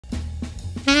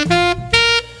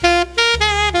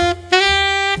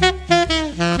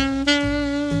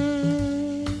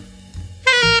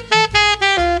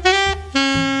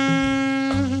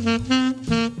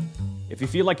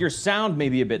like your sound may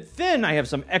be a bit thin, I have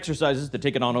some exercises to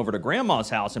take it on over to Grandma's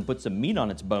house and put some meat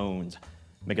on its bones.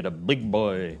 Make it a big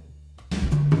boy.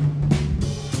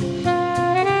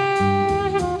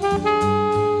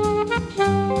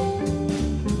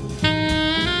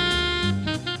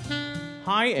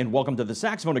 Hi, and welcome to the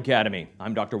Saxophone Academy.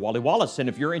 I'm Dr. Wally Wallace, and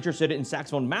if you're interested in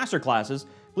saxophone masterclasses,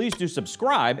 please do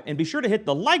subscribe and be sure to hit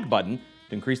the like button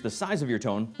to increase the size of your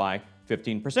tone by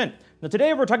 15%. Now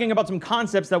today we're talking about some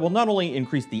concepts that will not only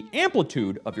increase the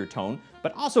amplitude of your tone,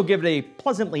 but also give it a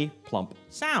pleasantly plump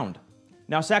sound.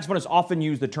 Now saxophonists often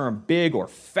use the term big or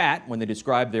fat when they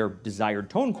describe their desired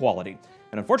tone quality.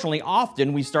 And unfortunately,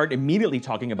 often we start immediately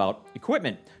talking about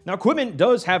equipment. Now equipment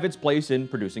does have its place in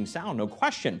producing sound, no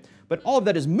question. But all of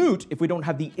that is moot if we don't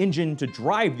have the engine to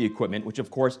drive the equipment, which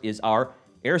of course is our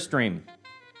airstream.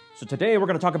 So today we're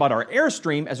going to talk about our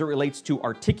airstream as it relates to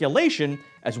articulation,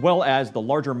 as well as the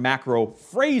larger macro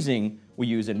phrasing we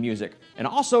use in music. And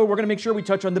also we're going to make sure we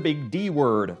touch on the big D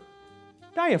word,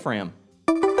 diaphragm.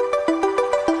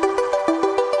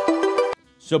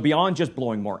 So beyond just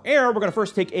blowing more air, we're going to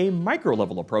first take a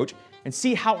micro-level approach and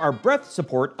see how our breath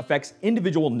support affects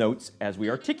individual notes as we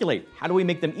articulate. How do we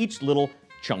make them each little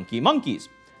chunky monkeys?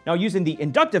 Now using the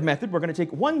inductive method, we're going to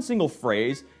take one single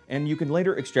phrase, and you can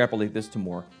later extrapolate this to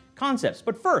more concepts.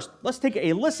 But first, let's take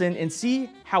a listen and see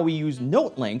how we use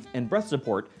note length and breath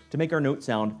support to make our note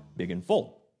sound big and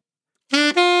full.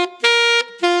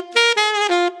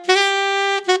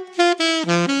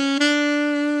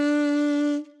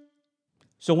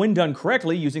 So when done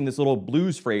correctly, using this little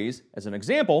blues phrase as an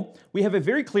example, we have a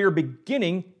very clear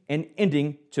beginning and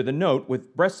ending to the note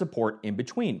with breath support in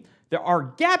between. There are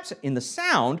gaps in the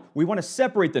sound. We want to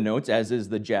separate the notes, as is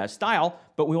the jazz style,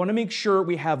 but we want to make sure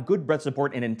we have good breath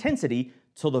support and intensity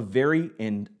till the very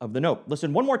end of the note.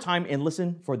 Listen one more time and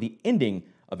listen for the ending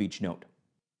of each note.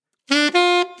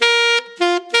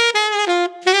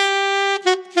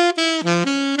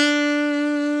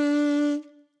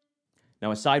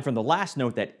 Now, aside from the last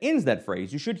note that ends that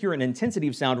phrase, you should hear an intensity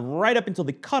of sound right up until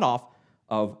the cutoff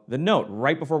of the note,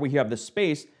 right before we have the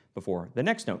space before the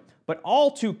next note. But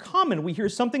all too common, we hear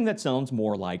something that sounds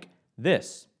more like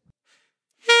this.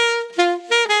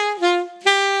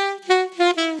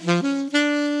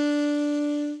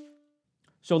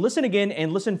 So listen again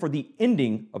and listen for the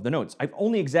ending of the notes. I've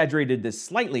only exaggerated this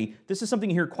slightly. This is something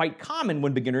you hear quite common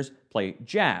when beginners play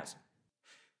jazz.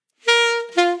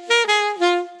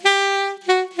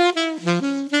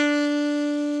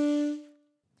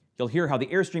 You'll hear how the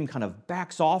airstream kind of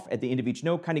backs off at the end of each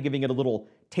note, kind of giving it a little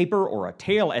taper or a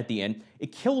tail at the end.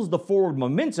 It kills the forward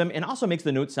momentum and also makes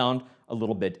the note sound a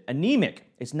little bit anemic.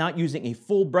 It's not using a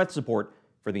full breath support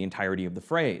for the entirety of the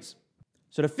phrase.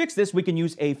 So to fix this, we can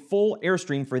use a full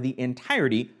airstream for the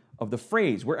entirety of the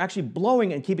phrase. We're actually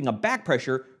blowing and keeping a back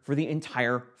pressure for the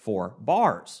entire 4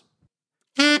 bars.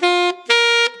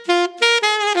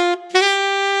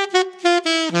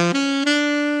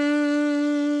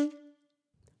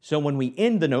 So when we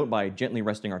end the note by gently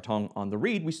resting our tongue on the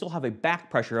reed, we still have a back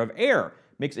pressure of air.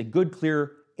 Makes a good,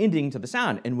 clear ending to the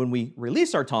sound. And when we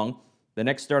release our tongue, the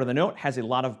next start of the note has a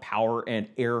lot of power and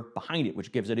air behind it,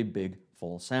 which gives it a big,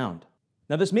 full sound.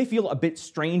 Now this may feel a bit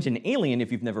strange and alien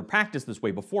if you've never practiced this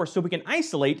way before, so we can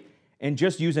isolate and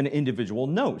just use an individual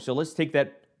note. So let's take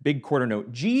that big quarter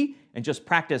note G and just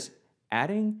practice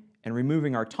adding and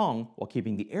removing our tongue while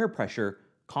keeping the air pressure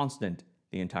constant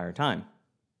the entire time.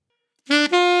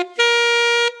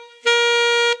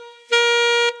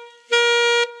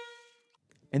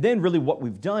 And then really what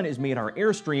we've done is made our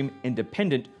airstream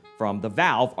independent from the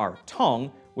valve, our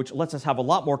tongue, which lets us have a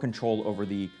lot more control over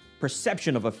the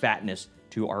perception of a fatness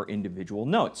to our individual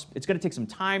notes. It's going to take some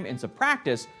time and some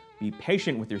practice. Be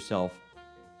patient with yourself.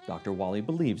 Dr. Wally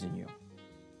believes in you.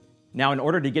 Now, in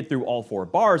order to get through all 4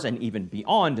 bars and even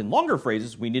beyond in longer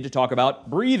phrases, we need to talk about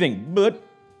breathing. But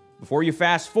before you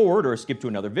fast forward or skip to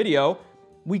another video,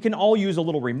 we can all use a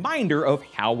little reminder of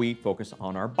how we focus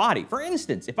on our body. For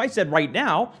instance, if I said right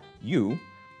now, you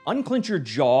unclench your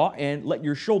jaw and let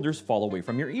your shoulders fall away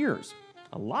from your ears.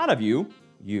 A lot of you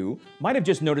might have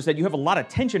just noticed that you have a lot of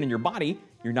tension in your body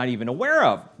you're not even aware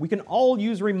of. We can all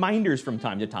use reminders from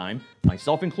time to time,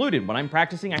 myself included. When I'm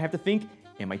practicing, I have to think,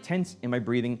 am I tense? Am I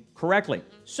breathing correctly?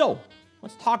 So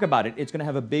let's talk about it. It's going to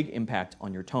have a big impact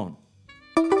on your tone.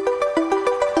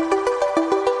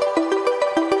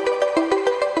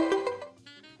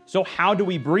 So how do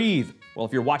we breathe? Well,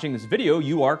 if you're watching this video,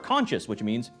 you are conscious, which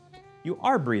means you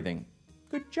are breathing.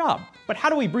 Good job. But how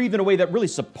do we breathe in a way that really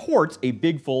supports a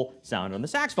big, full sound on the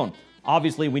saxophone?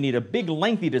 Obviously, we need a big,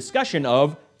 lengthy discussion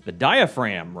of the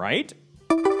diaphragm, right?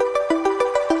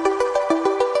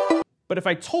 But if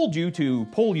I told you to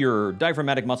pull your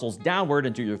diaphragmatic muscles downward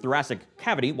into your thoracic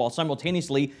cavity while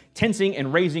simultaneously tensing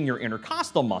and raising your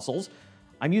intercostal muscles,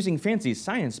 I'm using fancy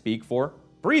science speak for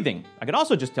breathing. I could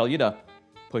also just tell you to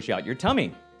push out your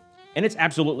tummy. And it's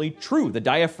absolutely true. The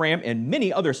diaphragm and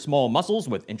many other small muscles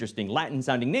with interesting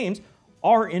Latin-sounding names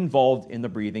are involved in the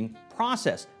breathing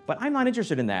process. But I'm not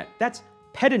interested in that. That's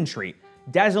pedantry,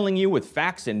 dazzling you with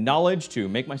facts and knowledge to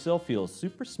make myself feel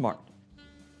super smart.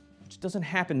 Which doesn't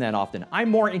happen that often. I'm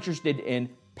more interested in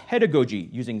pedagogy,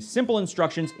 using simple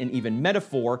instructions and even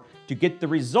metaphor to get the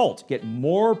result, get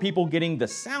more people getting the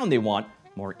sound they want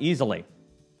more easily.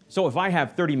 So if I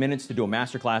have 30 minutes to do a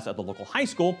masterclass at the local high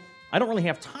school, I don't really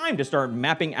have time to start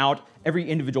mapping out every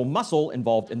individual muscle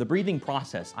involved in the breathing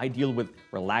process. I deal with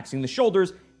relaxing the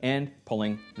shoulders and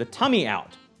pulling the tummy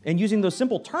out. And using those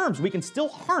simple terms, we can still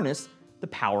harness the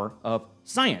power of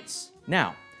science.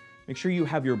 Now, make sure you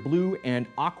have your blue and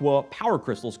aqua power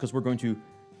crystals because we're going to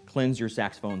cleanse your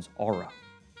saxophone's aura.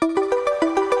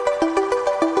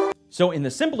 So in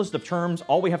the simplest of terms,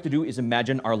 all we have to do is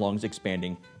imagine our lungs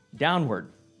expanding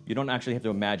downward. You don't actually have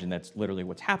to imagine, that's literally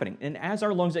what's happening. And as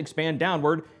our lungs expand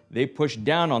downward, they push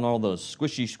down on all those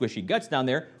squishy guts down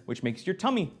there, which makes your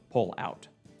tummy pull out.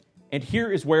 And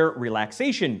here is where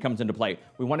relaxation comes into play.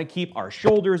 We want to keep our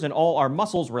shoulders and all our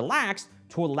muscles relaxed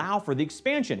to allow for the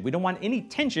expansion. We don't want any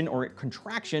tension or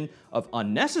contraction of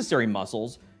unnecessary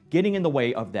muscles getting in the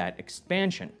way of that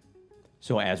expansion.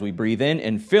 So as we breathe in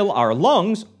and fill our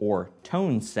lungs, or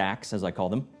tone sacs as I call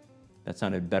them, that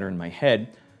sounded better in my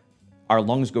head, our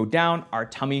lungs go down, our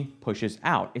tummy pushes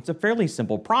out. It's a fairly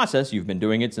simple process. You've been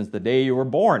doing it since the day you were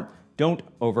born. Don't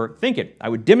overthink it. I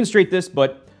would demonstrate this,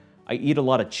 but I eat a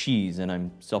lot of cheese and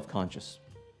I'm self-conscious.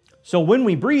 So when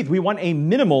we breathe, we want a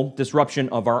minimal disruption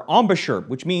of our embouchure,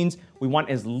 which means we want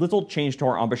as little change to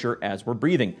our embouchure as we're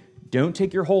breathing. Don't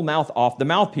take your whole mouth off the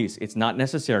mouthpiece. It's not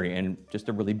necessary and just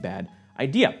a really bad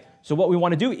idea. So what we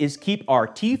want to do is keep our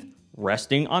teeth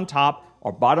resting on top,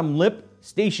 our bottom lip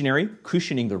stationary,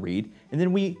 cushioning the reed, and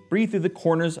then we breathe through the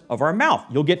corners of our mouth.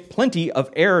 You'll get plenty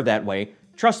of air that way,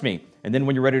 trust me. And then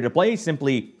when you're ready to play,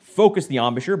 simply focus the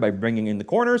embouchure by bringing in the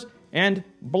corners and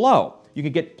blow. You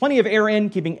can get plenty of air in,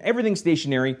 keeping everything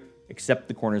stationary except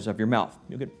the corners of your mouth.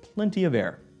 You'll get plenty of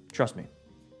air, trust me.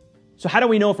 So how do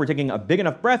we know if we're taking a big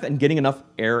enough breath and getting enough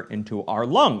air into our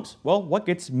lungs? Well, what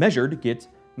gets measured gets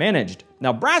managed.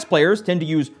 Now, brass players tend to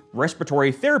use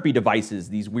respiratory therapy devices,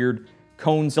 these weird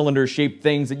cone cylinder shaped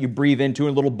things that you breathe into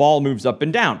and a little ball moves up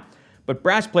and down. But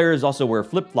brass players also wear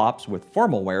flip-flops with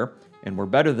formal wear, and we're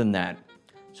better than that.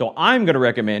 So I'm going to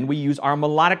recommend we use our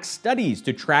melodic studies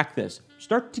to track this.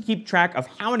 Start to keep track of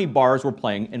how many bars we're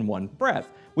playing in one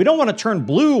breath. We don't want to turn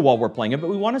blue while we're playing it,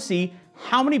 but we want to see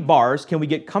how many bars can we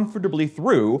get comfortably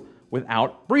through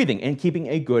without breathing and keeping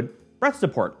a good breath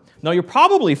support. Now you'll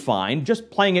probably find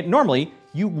just playing it normally,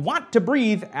 you want to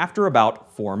breathe after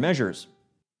about 4 measures.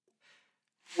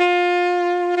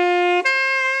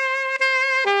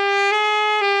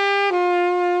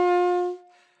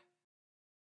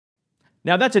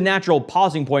 Now that's a natural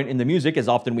pausing point in the music, as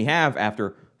often we have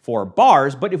after 4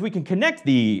 bars, but if we can connect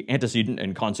the antecedent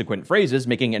and consequent phrases,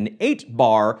 making an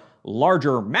 8-bar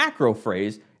larger macro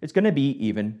phrase, it's going to be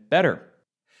even better.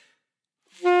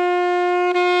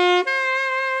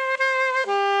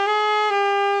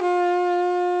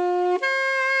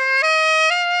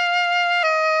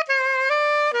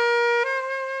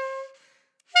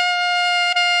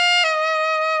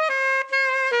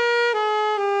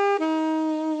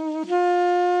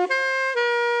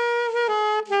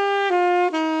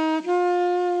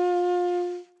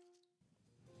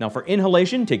 Now for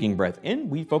inhalation, taking breath in,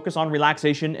 we focus on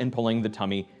relaxation and pulling the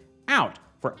tummy out.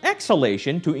 For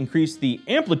exhalation, to increase the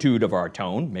amplitude of our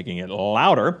tone, making it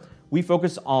louder, we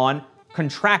focus on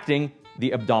contracting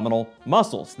the abdominal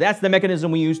muscles. That's the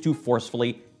mechanism we use to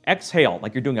forcefully exhale,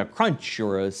 like you're doing a crunch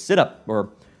or a sit-up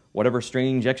or whatever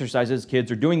strange exercises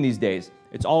kids are doing these days.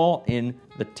 It's all in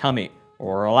the tummy.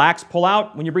 Or relax, pull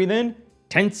out when you breathe in,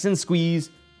 tense and squeeze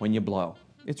when you blow.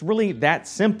 It's really that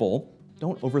simple.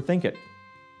 Don't overthink it.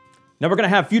 Now we're going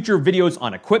to have future videos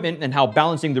on equipment and how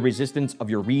balancing the resistance of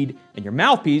your reed and your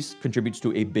mouthpiece contributes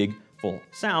to a big, full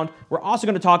sound. We're also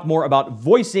going to talk more about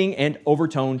voicing and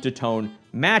overtone to tone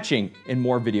matching in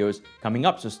more videos coming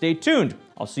up, so stay tuned.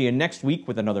 I'll see you next week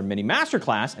with another mini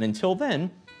masterclass, and until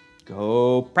then,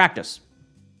 go practice.